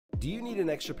Do you need an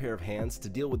extra pair of hands to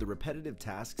deal with the repetitive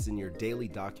tasks in your daily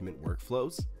document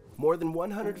workflows? More than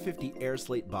 150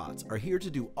 airSlate bots are here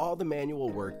to do all the manual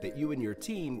work that you and your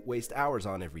team waste hours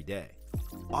on every day.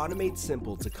 Automate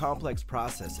simple to complex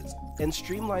processes and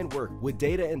streamline work with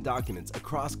data and documents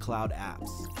across cloud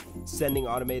apps. Sending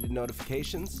automated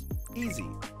notifications? Easy.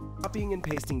 Copying and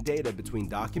pasting data between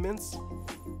documents?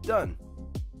 Done.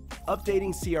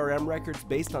 Updating CRM records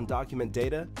based on document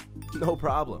data? No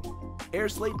problem.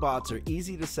 airSlate bots are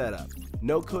easy to set up,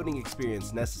 no coding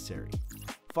experience necessary.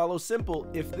 Follow simple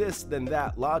if this then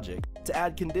that logic to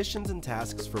add conditions and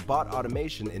tasks for bot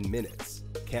automation in minutes.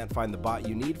 Can't find the bot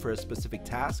you need for a specific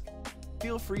task?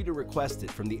 Feel free to request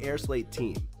it from the airSlate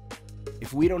team.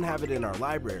 If we don't have it in our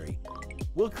library,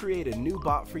 we'll create a new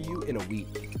bot for you in a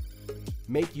week.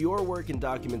 Make your work in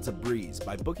documents a breeze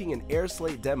by booking an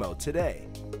airSlate demo today.